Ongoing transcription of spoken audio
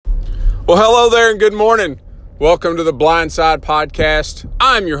Well, hello there and good morning. Welcome to the Blind Side Podcast.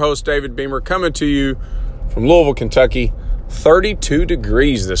 I'm your host, David Beamer, coming to you from Louisville, Kentucky. 32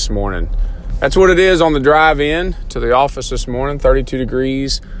 degrees this morning. That's what it is on the drive in to the office this morning, 32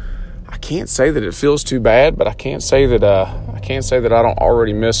 degrees. I can't say that it feels too bad, but I can't say that I don't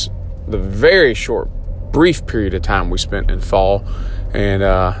already miss the very short, brief period of time we spent in fall. And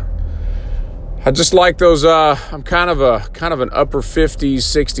I just like those. I'm kind of an upper 50s,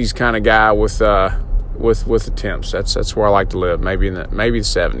 60s kind of guy with the temps. That's where I like to live. Maybe the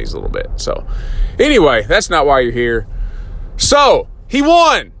 70s a little bit. So anyway, that's not why you're here. So he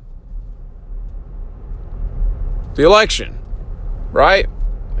won the election, right?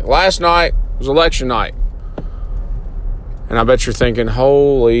 Last night was election night, and I bet you're thinking,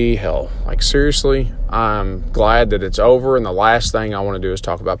 "Holy hell!" Like seriously, I'm glad that it's over, and the last thing I want to do is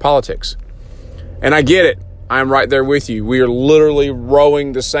talk about politics. And I get it. I'm right there with you. We are literally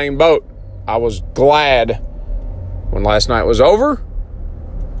rowing the same boat. I was glad when last night was over.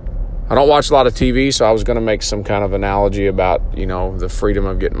 I don't watch a lot of TV, so I was going to make some kind of analogy about, the freedom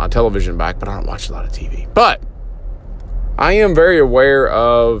of getting my television back, but I don't watch a lot of TV. But I am very aware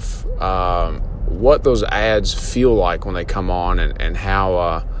of what those ads feel like when they come on and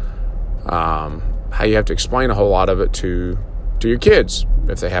how you have to explain a whole lot of it to your kids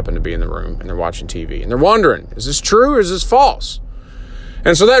if they happen to be in the room and they're watching TV. And they're wondering, is this true or is this false?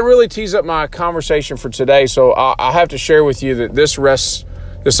 And so that really tees up my conversation for today. So I have to share with you that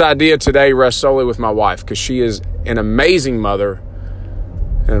this idea today rests solely with my wife, because she is an amazing mother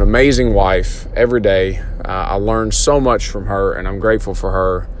and an amazing wife every day. I learn so much from her, and I'm grateful for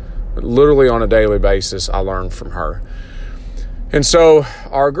her. But literally on a daily basis, I learn from her. And so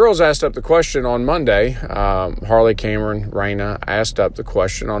our girls asked up the question on Monday. Harley, Cameron, Raina asked up the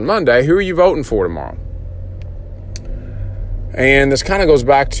question on Monday, who are you voting for tomorrow? And this kind of goes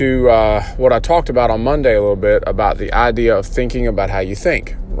back to what I talked about on Monday a little bit about the idea of thinking about how you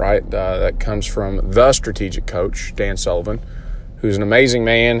think, right? That comes from the strategic coach, Dan Sullivan, who's an amazing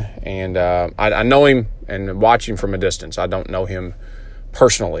man. And I know him and watch him from a distance. I don't know him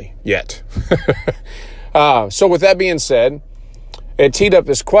personally yet. So with that being said, it teed up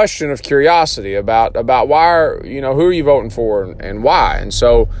this question of curiosity about why, who are you voting for and why? And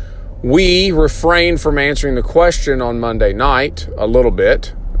so we refrained from answering the question on Monday night a little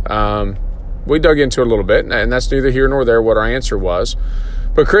bit. We dug into it a little bit, and that's neither here nor there what our answer was.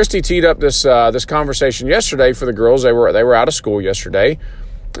 But Christy teed up this conversation yesterday for the girls. They were out of school yesterday,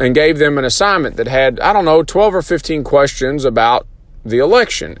 and gave them an assignment that had, 12 or 15 questions about the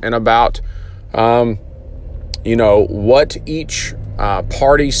election and about, what each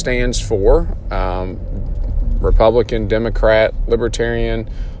party stands for, Republican, Democrat, Libertarian,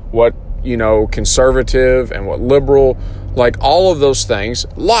 what, conservative and what liberal, like all of those things.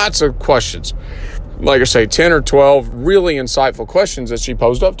 Lots of questions. Like I say, 10 or 12 really insightful questions that she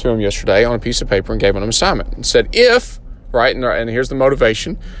posed up to him yesterday on a piece of paper and gave him an assignment and said, and here's the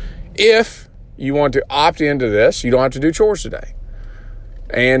motivation, if you want to opt into this, you don't have to do chores today.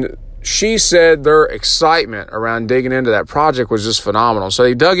 And she said their excitement around digging into that project was just phenomenal. So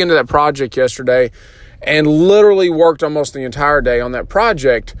they dug into that project yesterday and literally worked almost the entire day on that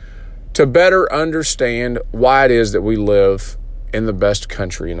project to better understand why it is that we live in the best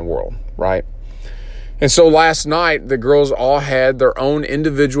country in the world, right? And so last night, the girls all had their own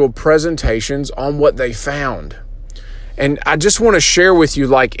individual presentations on what they found. And I just want to share with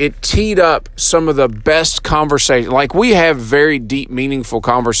you, it teed up some of the best conversation. We have very deep, meaningful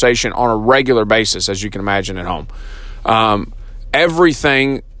conversation on a regular basis, as you can imagine at home. Not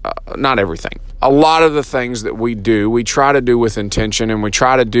everything. A lot of the things that we do, we try to do with intention, and we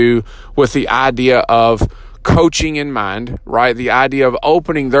try to do with the idea of coaching in mind, right? The idea of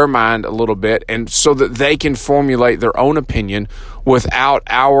opening their mind a little bit, and so that they can formulate their own opinion without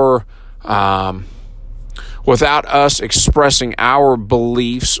us expressing our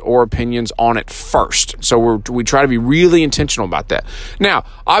beliefs or opinions on it first. So we try to be really intentional about that. Now,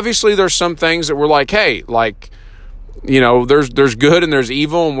 obviously there's some things that we're there's good and there's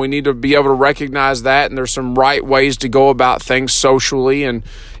evil, and we need to be able to recognize that, and there's some right ways to go about things socially. And,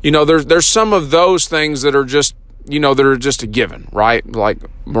 there's some of those things that are just, that are just a given, right? Like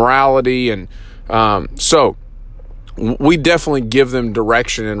morality. And so we definitely give them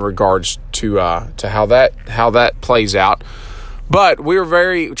direction in regards to how that plays out. But we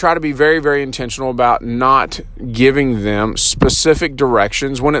try to be very, very intentional about not giving them specific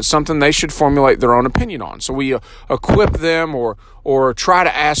directions when it's something they should formulate their own opinion on. So we equip them or try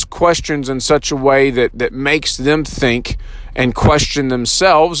to ask questions in such a way that makes them think and question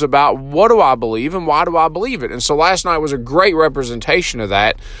themselves about what do I believe and why do I believe it. And so last night was a great representation of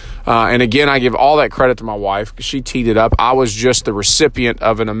that. And again, I give all that credit to my wife because she teed it up. I was just the recipient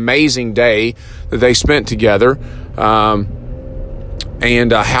of an amazing day that they spent together,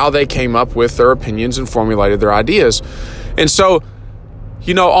 and how they came up with their opinions and formulated their ideas. And so,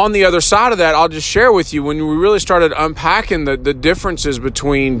 on the other side of that, I'll just share with you, when we really started unpacking the differences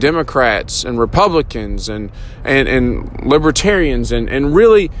between Democrats and Republicans and libertarians and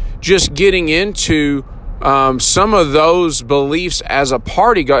really just getting into some of those beliefs as a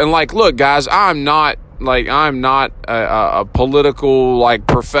party and look, guys, I'm not a political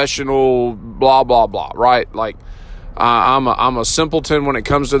professional blah blah blah, right? I'm a simpleton when it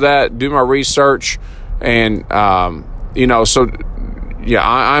comes to that. Do my research, and so yeah,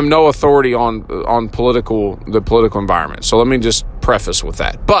 I'm no authority on the political environment. So let me just preface with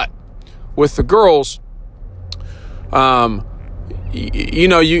that. But with the girls,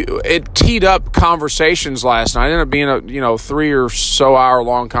 it teed up conversations last night. It ended up being a 3 or so hour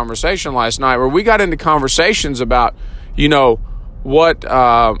long conversation last night where we got into conversations about what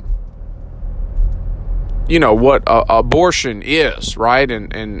abortion is, right?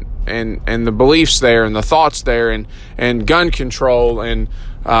 And the beliefs there and the thoughts there and gun control and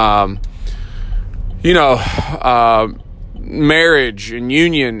marriage and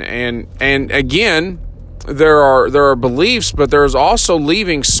union and again, there are beliefs, but there's also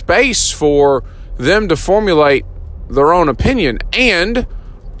leaving space for them to formulate their own opinion and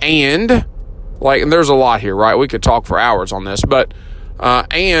there's a lot here, right? We could talk for hours on this, but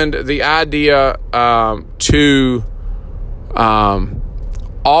and the idea to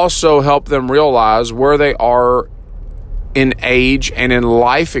also help them realize where they are in age and in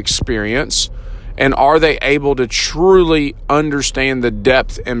life experience, and are they able to truly understand the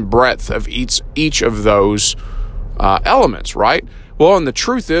depth and breadth of each of those elements, right? Well, and the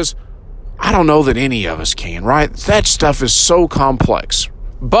truth is, I don't know that any of us can, right? That stuff is so complex.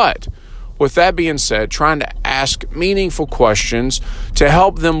 But with that being said, trying to ask meaningful questions to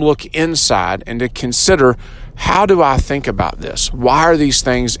help them look inside and to consider, how do I think about this? Why are these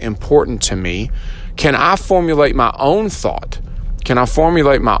things important to me? Can I formulate my own thought? Can I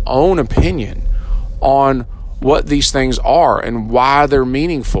formulate my own opinion on what these things are and why they're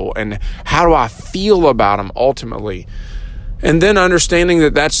meaningful, and how do I feel about them ultimately? And then understanding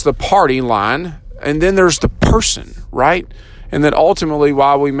that that's the party line, and then there's the person, right? And that ultimately,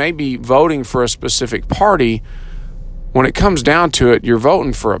 while we may be voting for a specific party, when it comes down to it, you're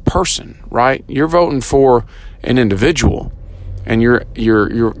voting for a person, right? You're voting for an individual, and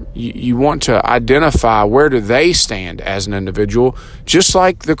you want to identify, where do they stand as an individual, just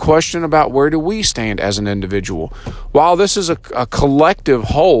like the question about where do we stand as an individual. While this is a collective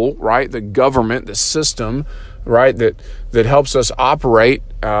whole, right? The government, the system, right? That helps us operate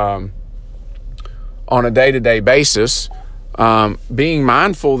on a day-to-day basis. Being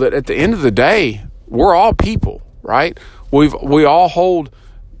mindful that at the end of the day, we're all people, right? We all hold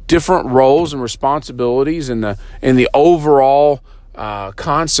different roles and responsibilities in the overall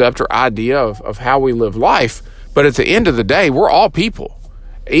concept or idea of how we live life. But at the end of the day, we're all people.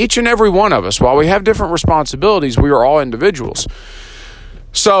 Each and every one of us, while we have different responsibilities, we are all individuals.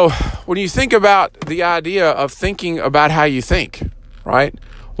 So when you think about the idea of thinking about how you think, right?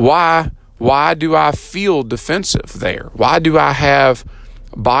 Why do I feel defensive there? Why do I have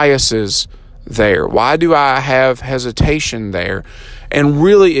biases there? Why do I have hesitation there? And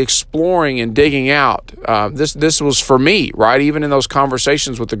really exploring and digging out. This was for me, right? Even in those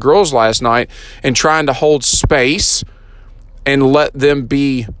conversations with the girls last night, and trying to hold space and let them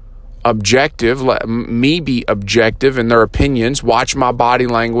be objective, let me be objective in their opinions, watch my body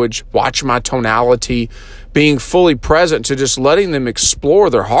language, watch my tonality, being fully present to just letting them explore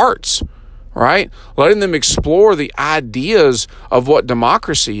their hearts, right? Letting them explore the ideas of what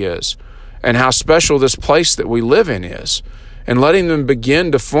democracy is and how special this place that we live in is, and letting them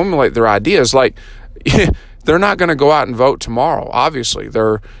begin to formulate their ideas. They're not going to go out and vote tomorrow. Obviously,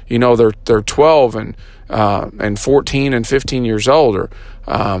 they're 12 and 14 and 15 years old, or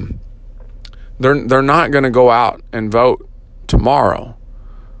they're not going to go out and vote tomorrow.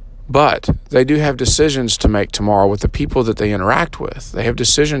 But they do have decisions to make tomorrow with the people that they interact with. They have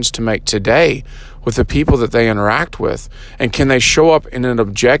decisions to make today with the people that they interact with. And can they show up in an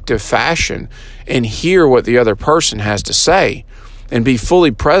objective fashion and hear what the other person has to say and be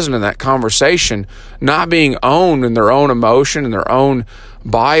fully present in that conversation, not being owned in their own emotion and their own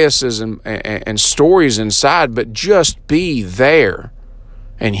biases and stories inside, but just be there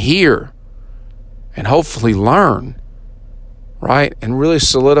and hear and hopefully learn, right? And really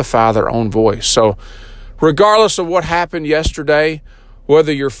solidify their own voice. So regardless of what happened yesterday,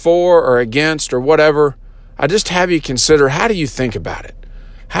 whether you're for or against or whatever, I just have you consider, how do you think about it?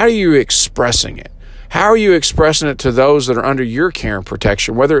 How are you expressing it? How are you expressing it to those that are under your care and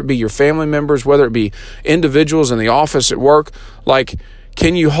protection, whether it be your family members, whether it be individuals in the office, at work? Like,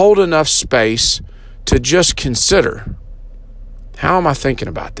 can you hold enough space to just consider, how am I thinking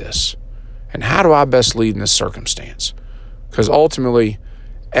about this? And how do I best lead in this circumstance? Because ultimately,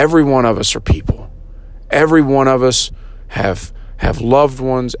 every one of us are people. Every one of us have loved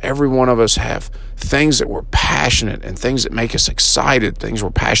ones. Every one of us have things that we're passionate and things that make us excited, things we're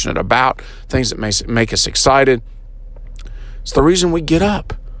passionate about, things that make us excited. It's the reason we get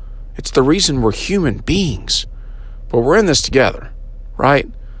up. It's the reason we're human beings. But we're in this together, right?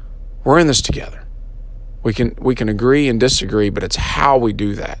 We're in this together. We can agree and disagree, but it's how we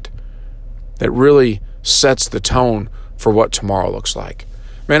do that really sets the tone for what tomorrow looks like.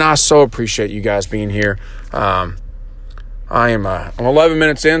 Man, I so appreciate you guys being here. I'm 11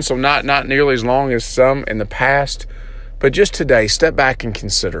 minutes in, so not nearly as long as some in the past. But just today, step back and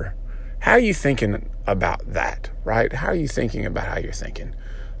consider, how are you thinking about that, right? How are you thinking about how you're thinking?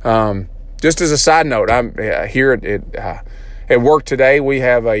 Just as a side note, I'm here at work today. We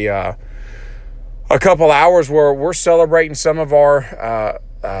have a couple hours where we're celebrating some of our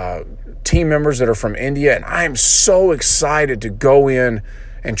team members that are from India, and I am so excited to go in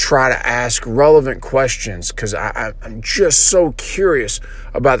and try to ask relevant questions because I'm just so curious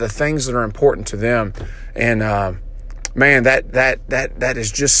about the things that are important to them. And man, that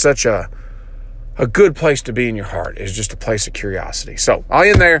is just such a good place to be in your heart, is just a place of curiosity. So I'll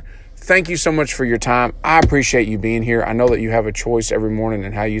end there. Thank you so much for your time. I appreciate you being here. I know that you have a choice every morning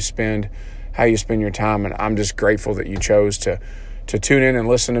in how you spend your time, and I'm just grateful that you chose to tune in and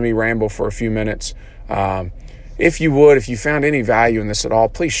listen to me ramble for a few minutes. If you found any value in this at all,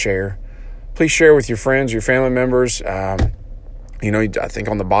 please share. Please share with your friends, your family members. I think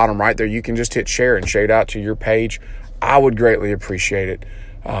on the bottom right there, you can just hit share and share it out to your page. I would greatly appreciate it.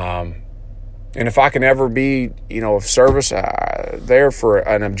 And if I can ever be, of service there for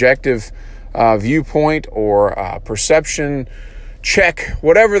an objective viewpoint or perception check,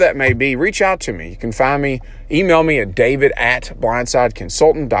 whatever that may be, reach out to me. You can find me, email me at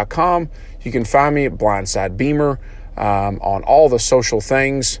david@blindsideconsultant.com. You can find me at Blindside Beamer on all the social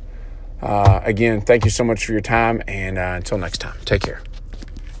things. Again, thank you so much for your time, and until next time, take care.